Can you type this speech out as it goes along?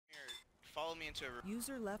follow me into a room.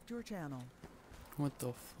 User left your channel. What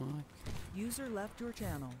the fuck? User left your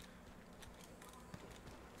channel.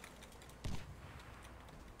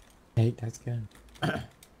 Hey, that's good.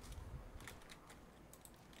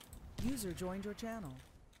 User joined your channel.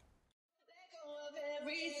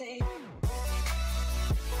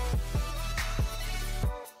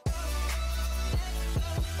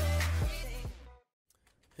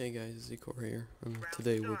 Hey guys, Zikor here.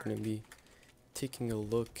 Today we're going to be taking a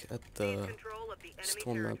look at the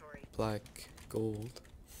storm map Blackgold.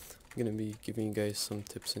 I'm going to be giving you guys some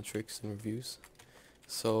tips and tricks and reviews.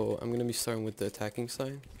 So I'm going to be starting with the attacking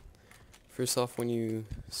side. First off, when you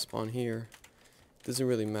spawn here, it doesn't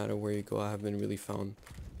really matter where you go. I haven't really found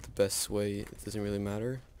the best way. It doesn't really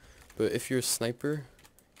matter. But if you're a sniper,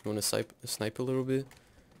 you want to snipe a little bit,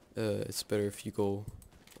 it's better if you go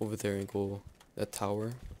over there and go that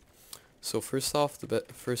tower. So first off, the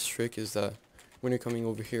first trick is that when you're coming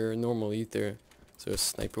over here, normally there's a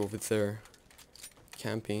sniper over there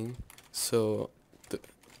camping. So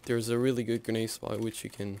there's a really good grenade spot which you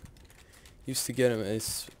can use to get him.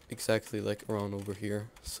 It's exactly like around over here.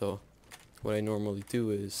 So what I normally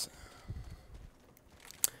do is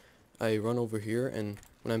I run over here, and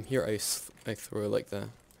when I'm here I throw it like that.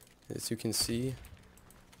 As you can see,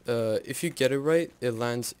 if you get it right, it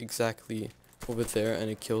lands exactly over there and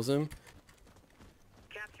it kills him.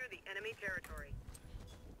 Capture the enemy territory.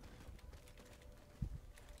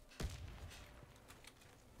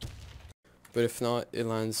 But if not, it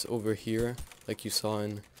lands over here like you saw.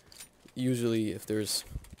 And usually if there's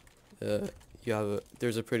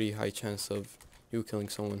there's a pretty high chance of you killing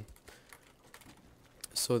someone.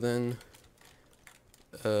 So then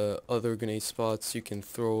other grenade spots you can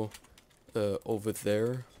throw over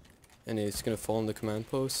there, and it's gonna fall in the command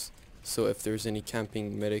post. So if there's any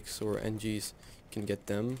camping medics or NGs, you can get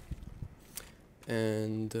them.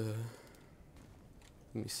 And let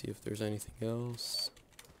me see if there's anything else.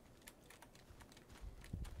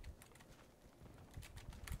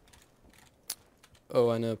 Oh,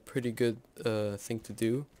 and a pretty good thing to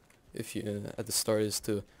do if you at the start is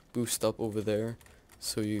to boost up over there.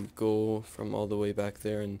 So you go from all the way back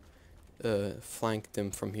there and flank them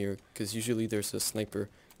from here, because usually there's a sniper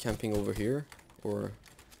camping over here, or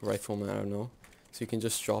rifleman, I don't know. So you can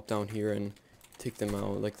just drop down here and take them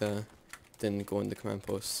out like that, then go in the command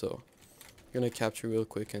post. So I'm gonna capture real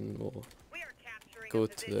quick and we'll go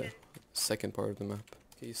to the second part of the map.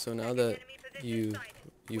 Okay, so now that you've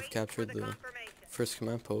captured the first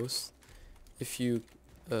command post, if you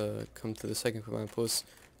come to the second command post,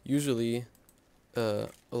 usually a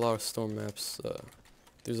lot of storm maps,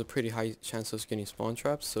 there's a pretty high chance of getting spawn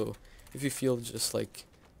traps. So if you feel just like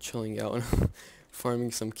chilling out and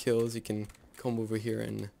farming some kills, you can come over here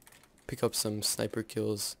and pick up some sniper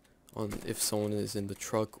kills on if someone is in the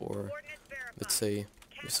truck, or let's say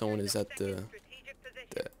if someone is at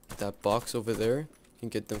that box over there, you can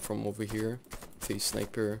get them from over here with a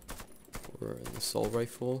sniper or an assault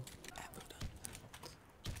rifle.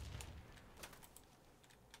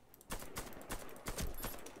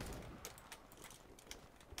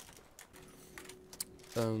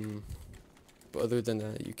 But other than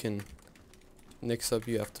that, you can, next up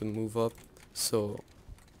you have to move up. So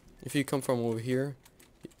if you come from over here,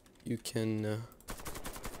 you can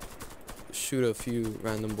shoot a few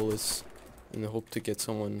random bullets and hope to get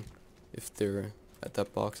someone if they're at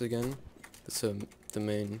that box again. That's the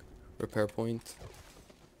main repair point,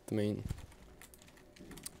 the main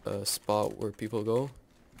spot where people go.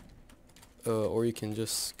 Or you can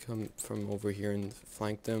just come from over here and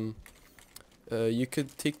flank them. You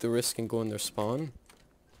could take the risk and go in their spawn,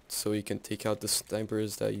 so you can take out the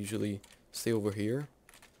snipers that usually stay over here.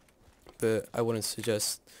 But I wouldn't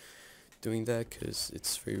suggest doing that because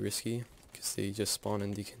it's very risky, because they just spawn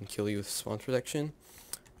and they can kill you with spawn protection.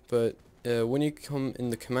 But when you come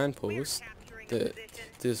in the command post, this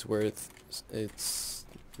is where it's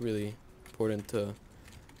really important to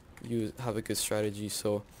have a good strategy.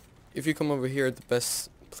 So if you come over here, the best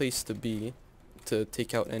place to be to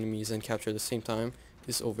take out enemies and capture at the same time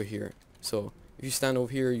is over here. So if you stand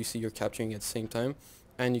over here, you see you're capturing at the same time,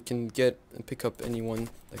 and you can get and pick up anyone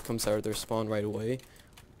that comes out of their spawn right away.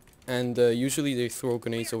 And usually they throw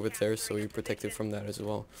grenades over there, so you're protected from that as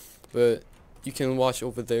well. But you can watch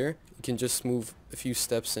over there, you can just move a few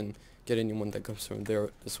steps and get anyone that comes from there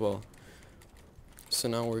as well. So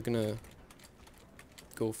now we're gonna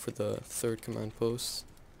go for the third command post.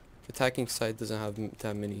 Attacking side doesn't have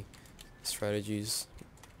that many strategies,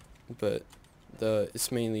 but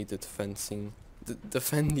it's mainly the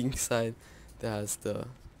defending side that has the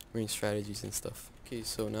main strategies and stuff. Okay,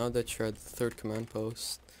 so now that you're at the third command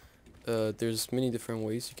post, there's many different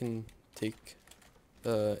ways you can take.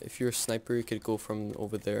 If you're a sniper, you could go from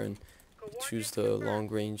over there and choose the long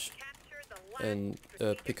range and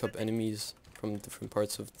pick up enemies from different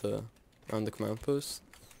parts of around the command post.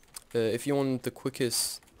 If you want the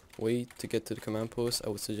quickest way to get to the command post, I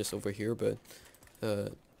would suggest over here, but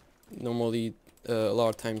normally a lot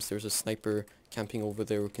of times there's a sniper camping over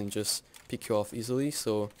there who can just pick you off easily,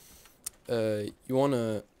 so you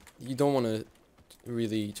don't wanna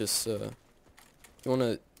really just you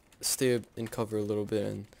wanna stay in cover a little bit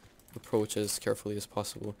and approach as carefully as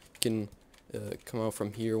possible. You can come out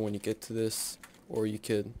from here when you get to this, or you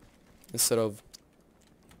could, instead of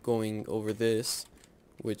going over this,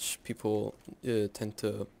 which people tend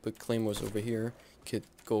to put claymores over here, you could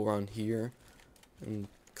go around here and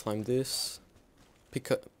climb this,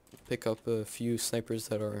 pick up a few snipers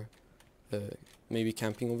that are maybe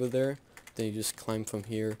camping over there, then you just climb from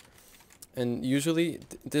here. And usually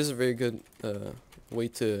this is a very good way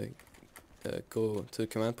to go to the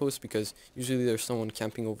command post, because usually there's someone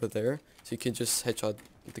camping over there, so you can just headshot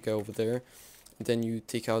the guy over there, and then you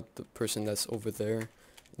take out the person that's over there,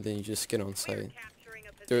 and then you just get on site.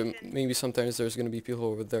 Maybe sometimes there's going to be people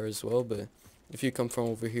over there as well, but if you come from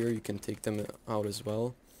over here, you can take them out as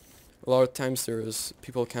well. A lot of times there's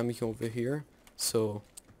people camping over here, so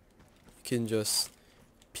you can just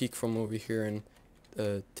peek from over here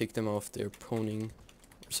and take them off their proning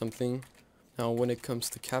or something. Now when it comes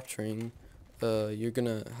to capturing, you're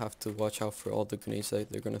gonna have to watch out for all the grenades that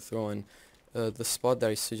they're gonna throw, and the spot that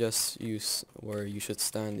I suggest where you should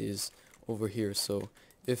stand is over here. So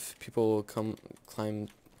if people climb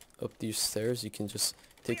up these stairs, you can just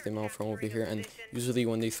take them out from over here, and usually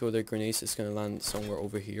when they throw their grenades, it's gonna land somewhere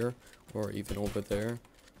over here or even over there.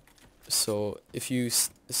 So if you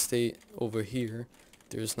stay over here,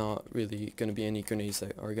 there's not really gonna be any grenades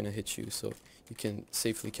that are gonna hit you, so you can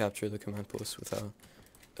safely capture the command post without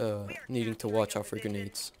needing to watch out for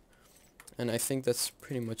grenades. And I think that's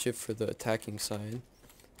pretty much it for the attacking side.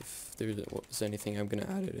 If there's anything, I'm gonna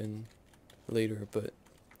add it in later, but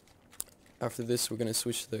after this we're gonna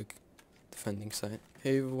switch to the defending side.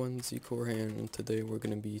 Hey everyone, Zcore here, and today we're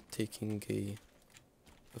gonna be taking a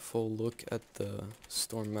full look at the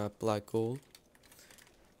storm map Blackgold.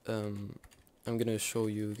 I'm gonna show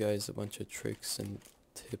you guys a bunch of tricks and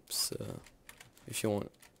tips if you want,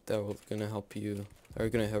 that are gonna help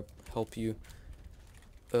you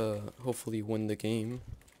hopefully win the game.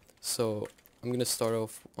 So I'm gonna start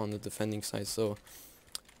off on the defending side. So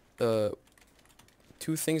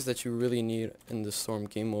two things that you really need in the storm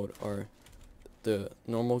game mode are the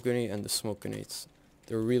normal grenade and the smoke grenades.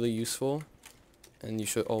 They're really useful and you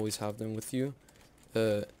should always have them with you.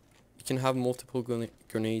 You can have multiple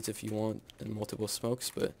grenades if you want and multiple smokes,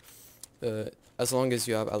 but as long as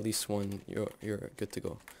you have at least one, you're good to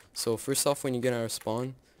go. So first off, when you get out of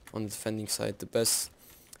spawn on the defending side, the best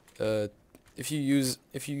if you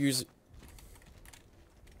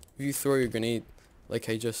throw your grenade like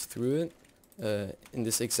I just threw it in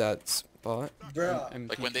this exact spot. Bruh.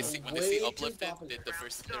 Like when they see uplifted, the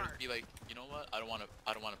first thing would be like, you know what? I don't want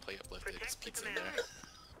to play uplifted. Just pizza in there.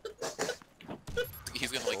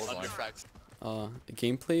 He's gonna like under frags.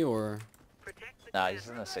 Gameplay or? Nah, he's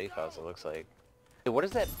in the safe house, it looks like. Dude, what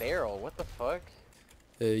is that barrel? What the fuck?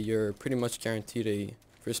 You're pretty much guaranteed a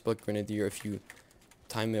first blood grenadier if you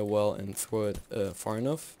time it well and throw it far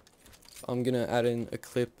enough. I'm gonna add in a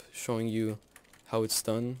clip showing you how it's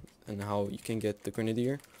done and how you can get the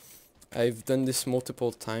grenadier. I've done this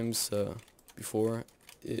multiple times before.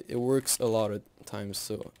 It works a lot of times,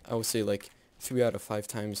 so I would say like 3 out of 5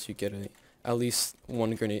 times you get at least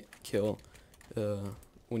one grenade kill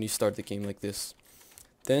when you start the game like this.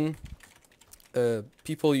 Then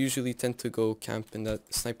people usually tend to go camp, and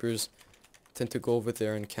that snipers tend to go over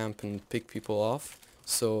there and camp and pick people off.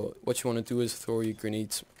 So what you want to do is throw your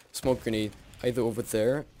smoke grenade either over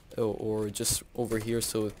there or just over here,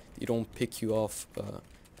 so you don't pick you off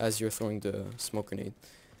as you're throwing the smoke grenade.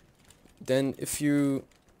 Then if you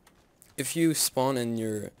spawn and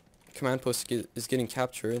your command post is getting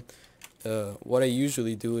captured, what I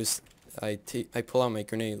usually do is I pull out my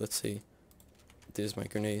grenade. Let's say this is my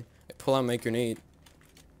grenade. I pull out my grenade,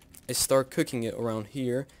 I start cooking it around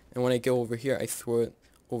here, and when I go over here I throw it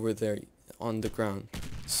over there on the ground.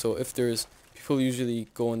 So if there's people usually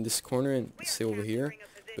go in this corner and stay over here,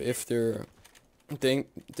 but if the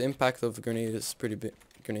impact of grenades is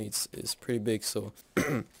pretty big, so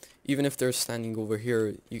even if they're standing over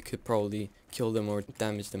here, you could probably kill them or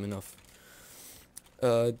damage them enough.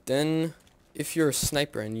 Then if you're a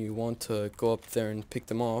sniper and you want to go up there and pick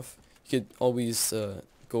them off, you could always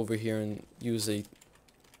go over here and use the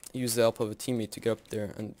help of a teammate to get up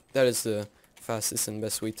there, and that is the fastest and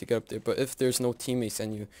best way to get up there. But if there's no teammates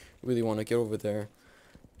and you really want to get over there,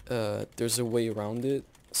 there's a way around it.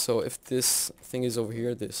 So if this thing is over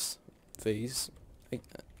here, this vase,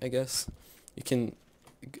 I guess, you can,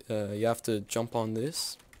 you have to jump on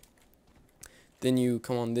this. Then you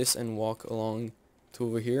come on this and walk along to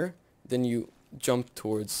over here. Then you jump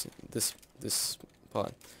towards this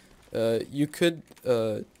spot. You could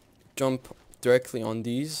jump directly on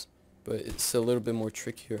these, but it's a little bit more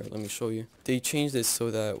trickier. Let me show you. They changed this so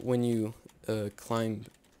that when you climb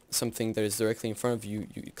something that is directly in front of you,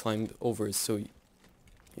 you climb over it, so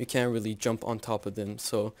you can't really jump on top of them.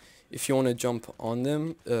 So if you want to jump on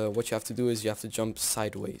them, what you have to do is you have to jump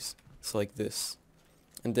sideways, so like this,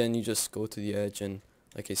 and then you just go to the edge. And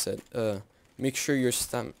like I said, make sure your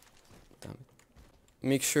stamina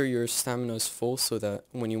is full, so that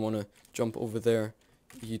when you want to jump over there,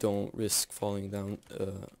 you don't risk falling down.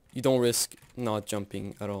 You don't risk not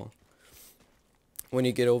jumping at all. When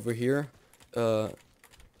you get over here,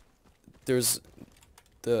 there's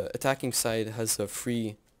the attacking side has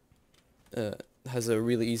a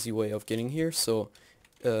really easy way of getting here. So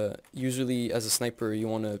usually as a sniper, you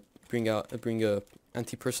want to bring a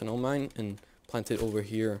anti-personnel mine and plant it over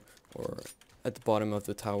here or at the bottom of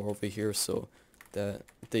the tower over here, so that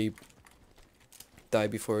they die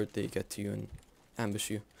before they get to you and ambush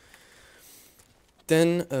you.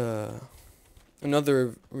 Then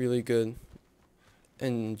another really good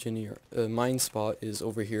mine spot is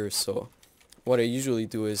over here. So what I usually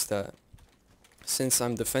do is that, since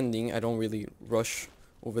I'm defending, I don't really rush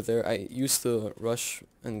over there. I used to rush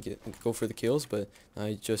and go for the kills, but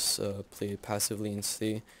I just play passively and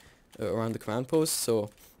stay around the command post. So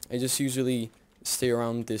I just usually stay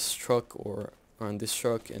around this truck or around this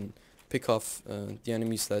truck and pick off the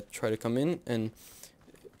enemies that try to come in. And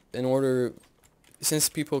since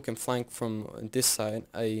people can flank from this side,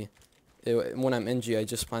 when I'm NG, I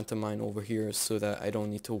just plant a mine over here so that I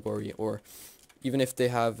don't need to worry. Or even if they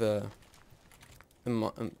have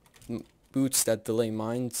boots that delay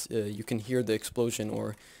mines, you can hear the explosion,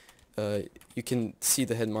 or you can see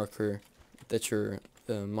the head marker that your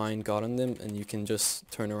mine got on them, and you can just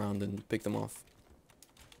turn around and pick them off.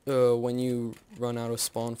 When you run out of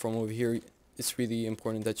spawn from over here, it's really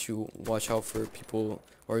important that you watch out for people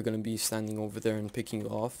who are going to be standing over there and picking you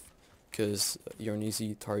off, because you're an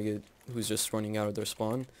easy target who's just running out of their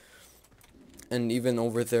spawn. And even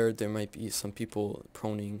over there might be some people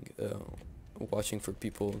proning, watching for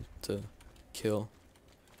people to kill.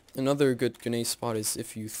 Another good grenade spot is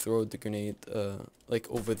if you throw the grenade like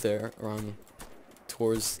over there around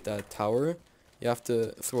towards that tower. You have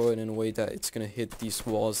to throw it in a way that it's gonna hit these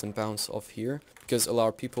walls and bounce off here, because a lot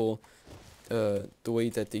of people, the way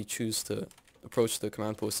that they choose to approach the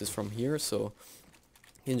command post is from here. So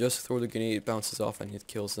you can just throw the grenade, it bounces off, and it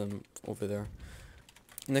kills them over there.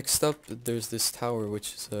 Next up, there's this tower,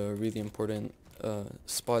 which is a really important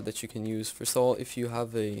spot that you can use. First of all, if you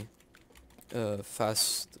have a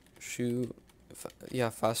fast shoes,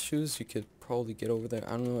 you could probably get over there.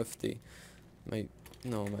 I don't know if they might.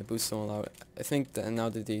 No, my boots don't allow it. I think that now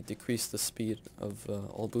that they decrease the speed of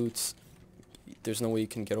all boots, there's no way you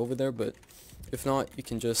can get over there. But if not, you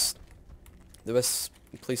can just, the best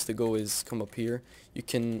place to go is come up here. You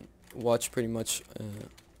can watch pretty much,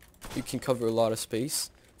 you can cover a lot of space.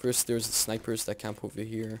 First, there's the snipers that camp over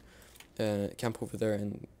here, camp over there,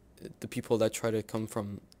 and the people that try to come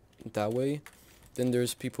from that way. Then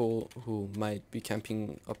there's people who might be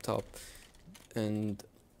camping up top, and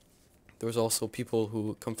there's also people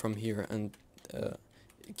who come from here, and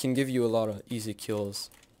it can give you a lot of easy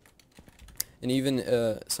kills. And even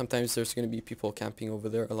sometimes there's going to be people camping over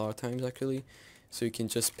there, a lot of times actually, so you can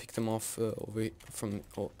just pick them off from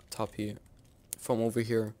top here, from over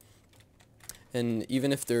here. And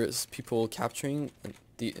even if there's people capturing,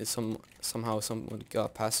 somehow someone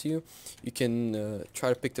got past you, you can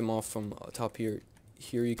try to pick them off from top here.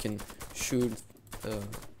 Here you can shoot.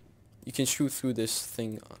 You can shoot through this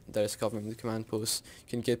thing that is covering the command post. You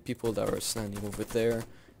can get people that are standing over there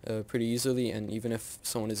pretty easily, and even if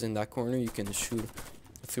someone is in that corner, you can shoot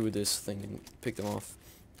through this thing and pick them off.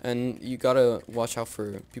 And you gotta watch out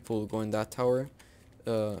for people going that tower.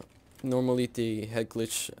 Normally they head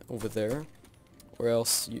glitch over there, or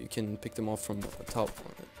else you can pick them off from the top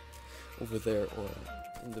over there or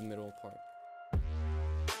in the middle part.